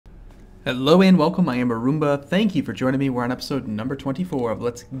Hello and welcome, I am Arumba. Thank you for joining me. We're on episode number 24 of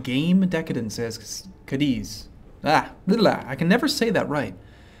Let's Game Decadence as Cadiz. I can never say that right.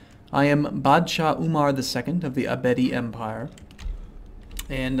 I am Badshah Umar II of the Abedi Empire.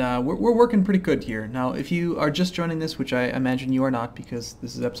 And we're working pretty good here. Now, if you are just joining this, which I imagine you are not because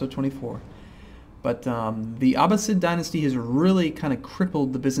this is episode 24, but the Abbasid dynasty has really kind of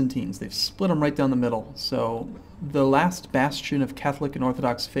crippled the Byzantines. They've split them right down the middle. So the last bastion of Catholic and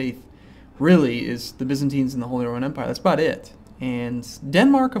Orthodox faith really is the Byzantines and the Holy Roman Empire. That's about it. And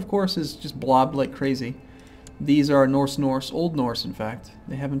Denmark, of course, is just blobbed like crazy. These are Norse, Old Norse, in fact.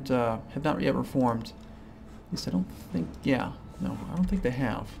 They have not yet reformed. At least I don't think, yeah. No, I don't think they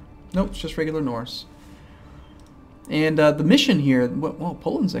have. Nope, it's just regular Norse. And the mission here, well,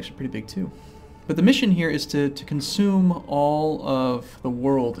 Poland's actually pretty big too. But the mission here is to consume all of the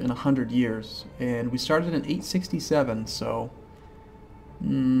world in 100 years. And we started in 867, so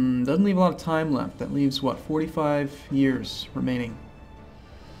doesn't leave a lot of time left. That leaves, what, 45 years remaining.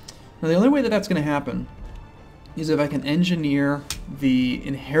 Now, the only way that that's going to happen is if I can engineer the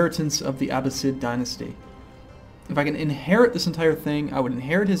inheritance of the Abbasid dynasty. If I can inherit this entire thing, I would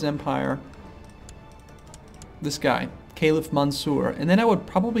inherit his empire, this guy, Caliph Mansur, and then I would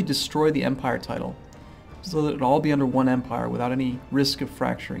probably destroy the empire title so that it would all be under one empire without any risk of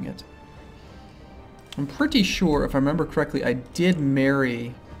fracturing it. I'm pretty sure, if I remember correctly, I did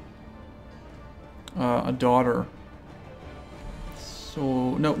marry a daughter.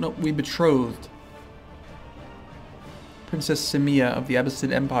 So, no, we betrothed Princess Semia of the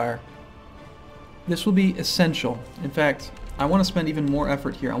Abbasid Empire. This will be essential. In fact, I want to spend even more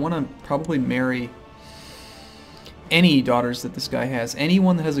effort here. I want to probably marry any daughters that this guy has.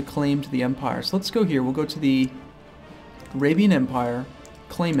 Anyone that has a claim to the empire. So let's go here. We'll go to the Arabian Empire,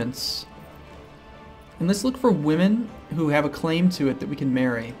 claimants. And let's look for women who have a claim to it that we can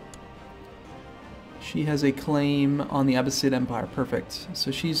marry. She has a claim on the Abbasid Empire. Perfect.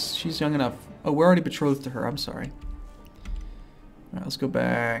 So she's young enough. Oh, we're already betrothed to her. I'm sorry. Alright, let's go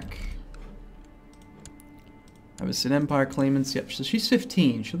back. Abbasid Empire claimants. Yep, so she's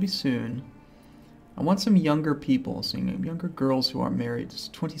 15. She'll be soon. I want some younger people, so younger girls who aren't married.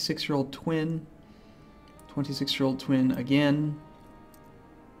 Just 26-year-old twin. 26-year-old twin again.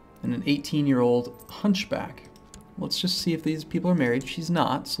 And an 18-year-old hunchback. Let's just see if these people are married. She's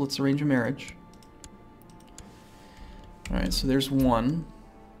not, so let's arrange a marriage. Alright, so there's one.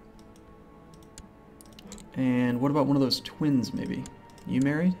 And what about one of those twins, maybe? You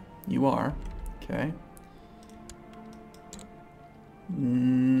married? You are. Okay.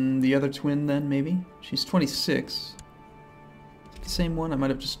 The other twin, then, maybe? She's 26. The same one? I might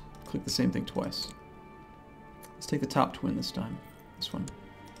have just clicked the same thing twice. Let's take the top twin this time. This one.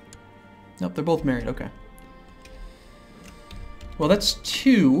 Nope, they're both married. Okay. Well, that's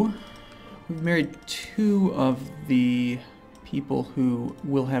two. We've married two of the people who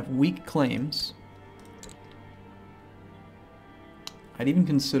will have weak claims. I'd even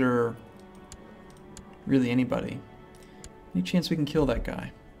consider really anybody. Any chance we can kill that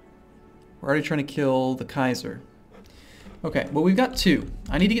guy? We're already trying to kill the Kaiser. Okay, well, we've got two.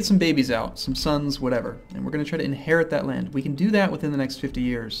 I need to get some babies out, some sons, whatever. And we're going to try to inherit that land. We can do that within the next 50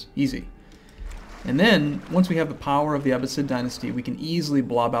 years. Easy. And then, once we have the power of the Abbasid dynasty, we can easily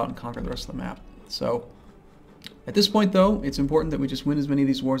blob out and conquer the rest of the map. So, at this point, though, it's important that we just win as many of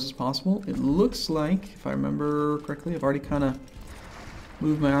these wars as possible. It looks like, if I remember correctly, I've already kind of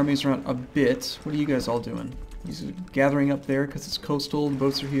moved my armies around a bit. What are you guys all doing? These are gathering up there because it's coastal. The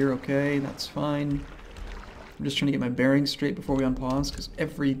boats are here. Okay, that's fine. I'm just trying to get my bearings straight before we unpause because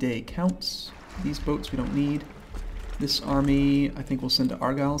every day counts. These boats we don't need. This army I think we'll send to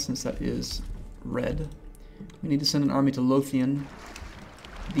Argyle since that is red. We need to send an army to Lothian.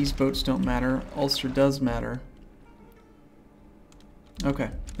 These boats don't matter. Ulster does matter. Okay,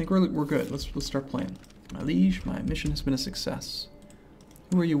 I think we're good. Let's start playing. My liege, my mission has been a success.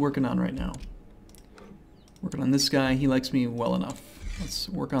 Who are you working on right now? Working on this guy. He likes me well enough. Let's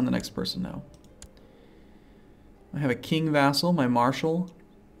work on the next person now. I have a king vassal, my marshal.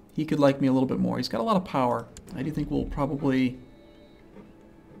 He could like me a little bit more. He's got a lot of power. I do think we'll probably...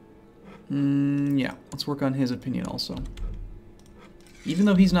 yeah, let's work on his opinion also. Even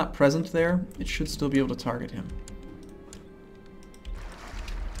though he's not present there, it should still be able to target him.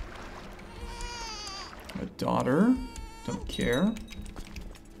 A daughter. Don't care.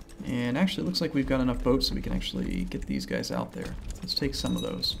 And actually, it looks like we've got enough boats so we can actually get these guys out there. Let's take some of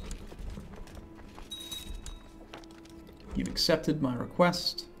those. You've accepted my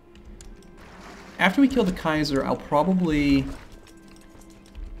request. After we kill the Kaiser, I'll probably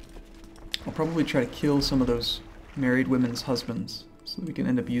try to kill some of those married women's husbands. so that we can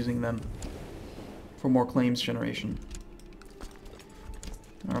end up using them for more claims generation.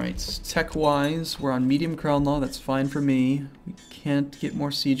 Alright, tech-wise, we're on medium crown law. That's fine for me. We can't get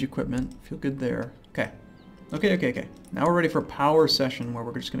more siege equipment. Feel good there. Okay. Okay. Now we're ready for a power session where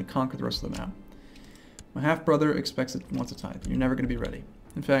we're just going to conquer the rest of the map. My half-brother expects it, wants a tithe. You're never going to be ready.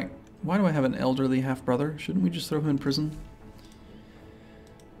 In fact, why do I have an elderly half-brother? Shouldn't we just throw him in prison?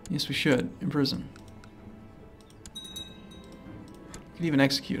 Yes, we should. In prison. We could even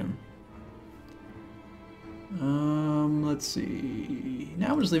execute him. Let's see.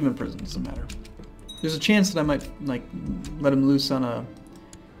 Now we'll just leave him in prison. Doesn't matter. There's a chance that I might, like, let him loose on a...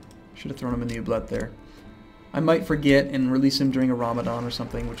 Should have thrown him in the oblette there. I might forget and release him during a Ramadan or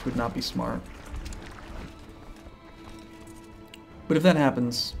something, which would not be smart. But if that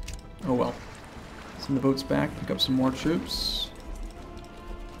happens, oh well. Send the boats back, pick up some more troops.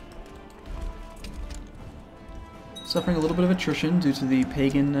 Suffering a little bit of attrition due to the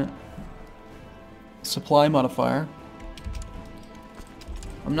pagan supply modifier.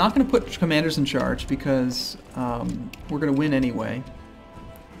 I'm not going to put commanders in charge because we're going to win anyway.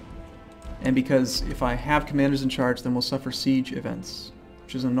 And because if I have commanders in charge, then we'll suffer siege events,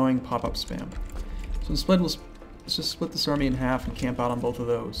 which is annoying pop-up spam. So instead, let's just split this army in half and camp out on both of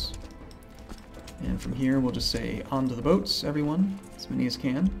those. And from here, we'll just say, onto the boats, everyone, as many as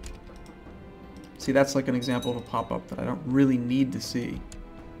can. See, that's like an example of a pop-up that I don't really need to see.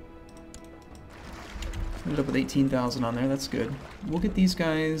 Ended up with 18,000 on there, that's good. We'll get these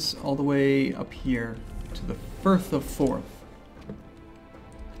guys all the way up here to the Firth of Forth.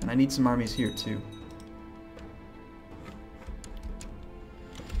 And I need some armies here too.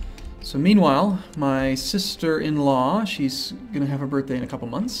 So meanwhile, my sister-in-law, she's gonna have her birthday in a couple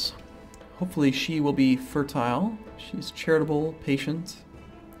months. Hopefully she will be fertile. She's charitable, patient.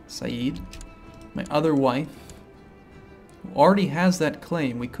 Saeed. My other wife, who already has that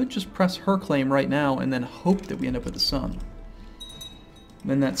claim. We could just press her claim right now and then hope that we end up with a son.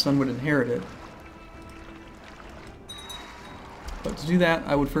 Then that son would inherit it. But to do that,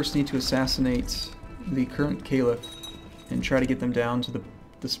 I would first need to assassinate the current caliph and try to get them down to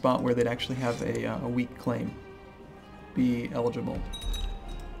the spot where they'd actually have a weak claim. Be eligible.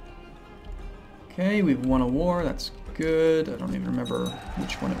 Okay, we've won a war, that's good. I don't even remember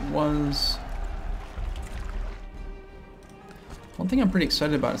which one it was. One thing I'm pretty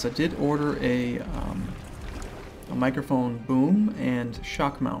excited about is I did order a microphone boom and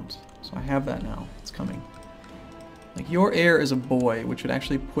shock mount. So I have that now. It's coming. Like, your heir is a boy, which would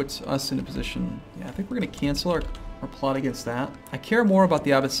actually put us in a position... Yeah, I think we're going to cancel our plot against that. I care more about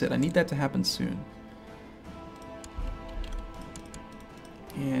the Abbasid. I need that to happen soon.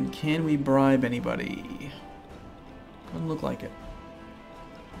 And can we bribe anybody? Doesn't look like it.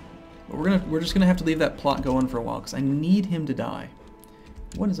 But we're just gonna have to leave that plot going for a while because I need him to die.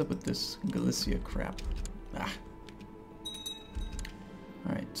 What is up with this Galicia crap? Ah.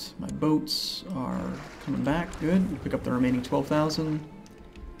 Alright, my boats are coming back. Good. We'll pick up the remaining 12,000.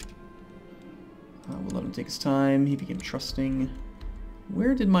 We'll let him take his time. He became trusting.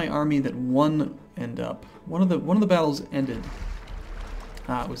 Where did my army that won end up? One of the battles ended.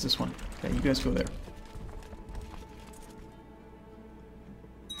 Ah, it was this one. Okay, you guys go there.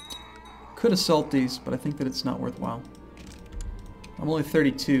 Could assault these, but I think that it's not worthwhile. I'm only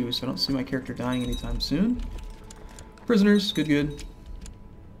 32, so I don't see my character dying anytime soon. Prisoners, good.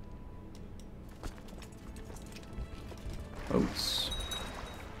 Boats.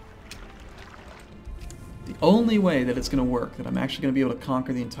 The only way that it's going to work, that I'm actually going to be able to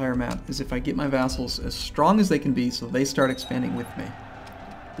conquer the entire map, is if I get my vassals as strong as they can be so they start expanding with me.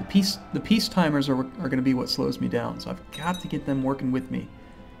 The peace timers are going to be what slows me down, so I've got to get them working with me,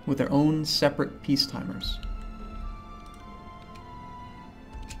 with their own separate peace timers.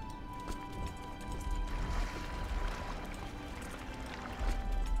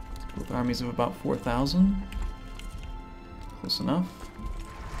 With armies of about 4,000. Close enough.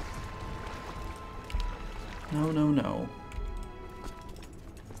 No.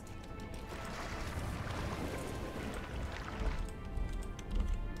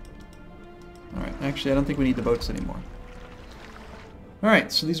 Alright, actually I don't think we need the boats anymore.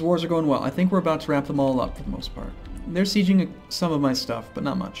 Alright, so these wars are going well. I think we're about to wrap them all up for the most part. They're sieging some of my stuff, but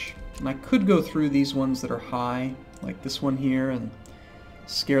not much. And I could go through these ones that are high, like this one here, and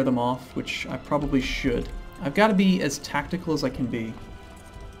scare them off, which I probably should. I've got to be as tactical as I can be,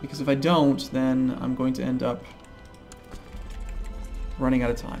 because if I don't, then I'm going to end up running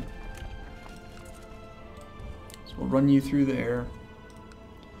out of time. So we'll run you through there.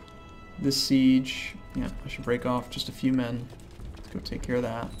 This siege, yeah, I should break off just a few men to go take care of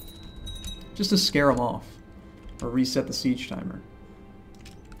that. Just to scare them off, or reset the siege timer.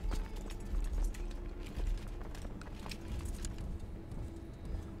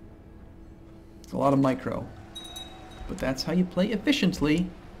 A lot of micro. But that's how you play efficiently.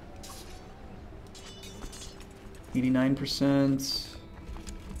 89%.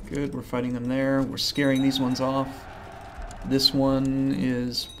 Good, we're fighting them there. We're scaring these ones off. This one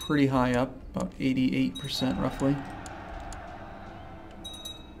is pretty high up, about 88% roughly.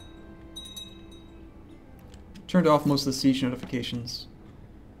 Turned off most of the siege notifications.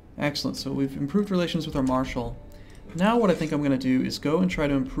 Excellent, so we've improved relations with our marshal. Now what I think I'm going to do is go and try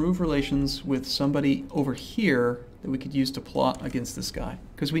to improve relations with somebody over here that we could use to plot against this guy,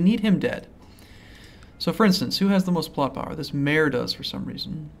 because we need him dead. So for instance, who has the most plot power? This mayor does for some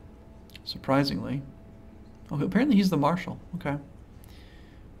reason, surprisingly. Oh, apparently he's the marshal. Okay.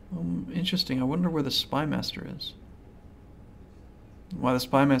 Interesting. I wonder where the spy master is. Why the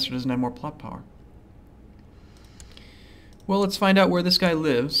spy master doesn't have more plot power. Well, let's find out where this guy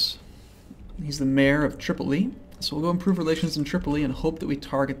lives. He's the mayor of Tripoli. So we'll go improve relations in Tripoli and hope that we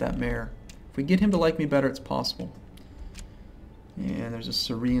target that mayor. If we get him to like me better, it's possible. And there's a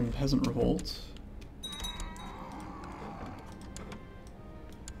Syrian peasant revolt.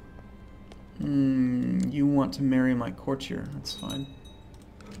 You want to marry my courtier. That's fine.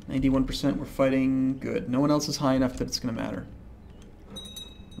 91%, we're fighting. Good. No one else is high enough that it's going to matter.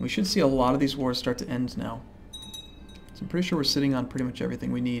 We should see a lot of these wars start to end now. So I'm pretty sure we're sitting on pretty much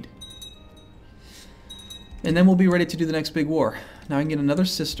everything we need. And then we'll be ready to do the next big war. Now I can get another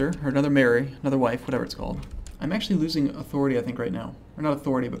sister, or another Mary, another wife, whatever it's called. I'm actually losing authority, I think, right now. Or not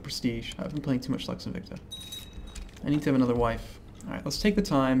authority, but prestige. I've been playing too much Lux Invicta. I need to have another wife. Alright, let's take the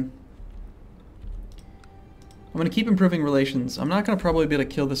time. I'm going to keep improving relations. I'm not going to probably be able to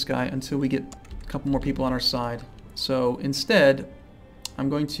kill this guy until we get a couple more people on our side. So instead, I'm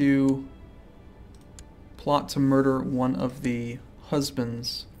going to plot to murder one of the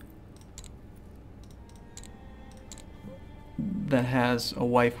husbands that has a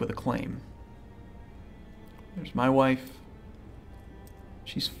wife with a claim. There's my wife.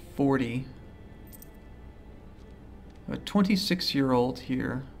 She's 40. I have a 26-year-old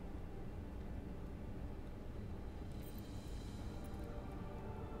here.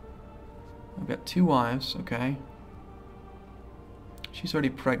 I've got 2 wives, okay. She's already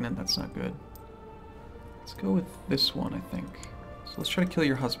pregnant, that's not good. Let's go with this one, I think. So let's try to kill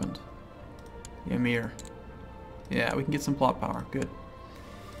your husband. Ymir. Yeah, we can get some plot power, good.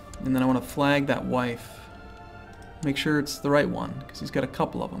 And then I want to flag that wife. Make sure it's the right one, because he's got a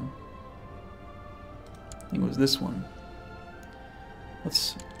couple of them. I think it was this one.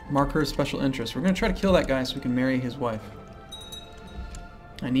 Let's mark her as special interest. We're going to try to kill that guy so we can marry his wife.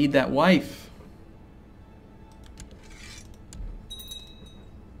 I need that wife.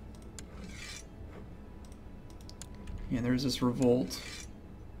 And there's this revolt.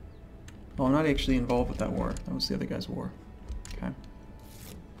 Oh, I'm not actually involved with that war. That was the other guy's war. Okay.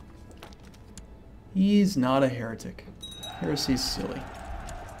 He's not a heretic. Heresy's silly.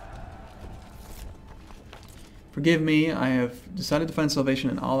 Forgive me, I have decided to find salvation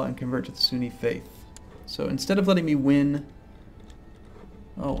in Allah and convert to the Sunni faith. So instead of letting me win...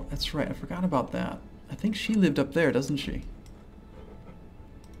 Oh, that's right, I forgot about that. I think she lived up there, doesn't she?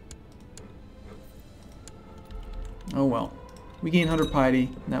 Oh well. We gain 100 piety,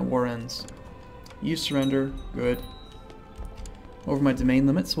 and that war ends. You surrender, good. Over my domain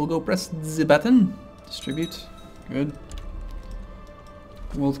limits, we'll go press the button. Distribute, good.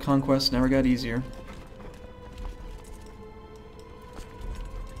 World conquest never got easier.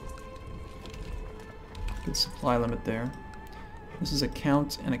 Good supply limit there. This is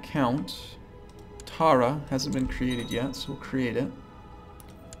account and account. Tara hasn't been created yet, so we'll create it.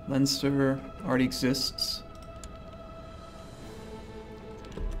 Leinster already exists.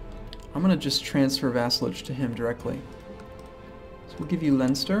 I'm going to just transfer vassalage to him directly. So we'll give you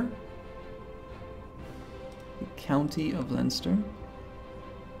Leinster. The County of Leinster.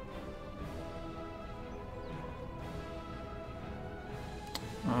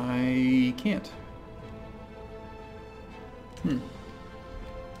 I can't.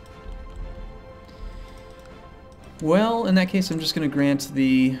 Well, in that case, I'm just going to grant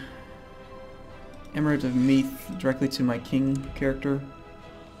the Emirate of Meath directly to my king character.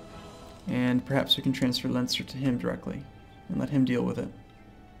 And perhaps we can transfer Leinster to him directly and let him deal with it.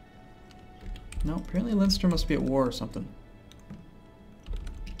 No, apparently Leinster must be at war or something.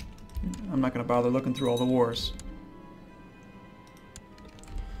 I'm not going to bother looking through all the wars.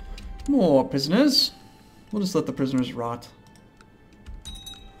 More prisoners. We'll just let the prisoners rot.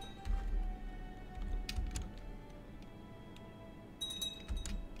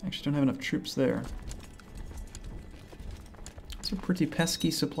 Actually, don't have enough troops there. It's a pretty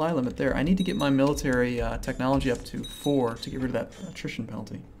pesky supply limit there. I need to get my military technology up to 4 to get rid of that attrition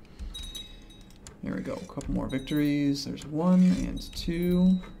penalty. Here we go. A couple more victories. There's 1 and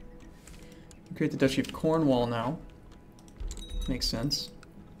 2. Create the Duchy of Cornwall now. Makes sense.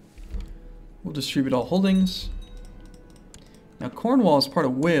 We'll distribute all holdings. Now Cornwall is part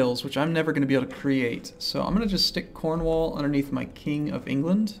of Wales, which I'm never going to be able to create. So I'm going to just stick Cornwall underneath my King of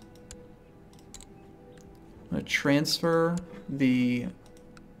England. I'm going to transfer the...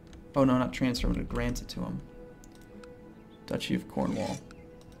 Oh no, not transfer. I'm going to grant it to him. Duchy of Cornwall.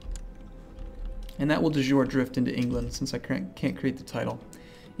 And that will de jure drift into England since I can't create the title.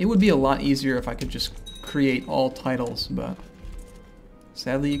 It would be a lot easier if I could just create all titles, but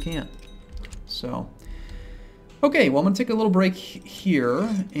sadly you can't. So, okay, well I'm going to take a little break here,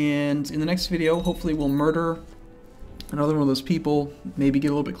 and in the next video hopefully we'll murder another one of those people, maybe get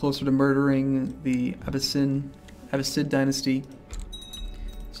a little bit closer to murdering the Abbasid dynasty,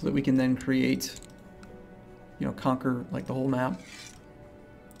 so that we can then create, you know, conquer like the whole map.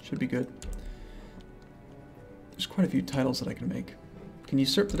 Should be good. There's quite a few titles that I can make. Can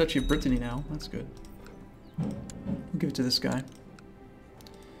usurp the Duchy of Brittany now. That's good. We'll give it to this guy.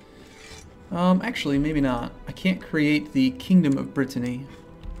 Actually, maybe not. I can't create the Kingdom of Brittany.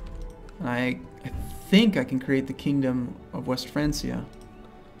 I think I can create the Kingdom of West Francia.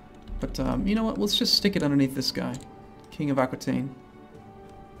 But, you know what? Let's just stick it underneath this guy. King of Aquitaine.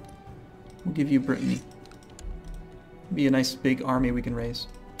 We'll give you Brittany. Be a nice big army we can raise.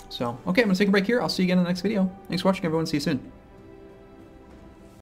 So, okay, I'm going to take a break here. I'll see you again in the next video. Thanks for watching, everyone. See you soon.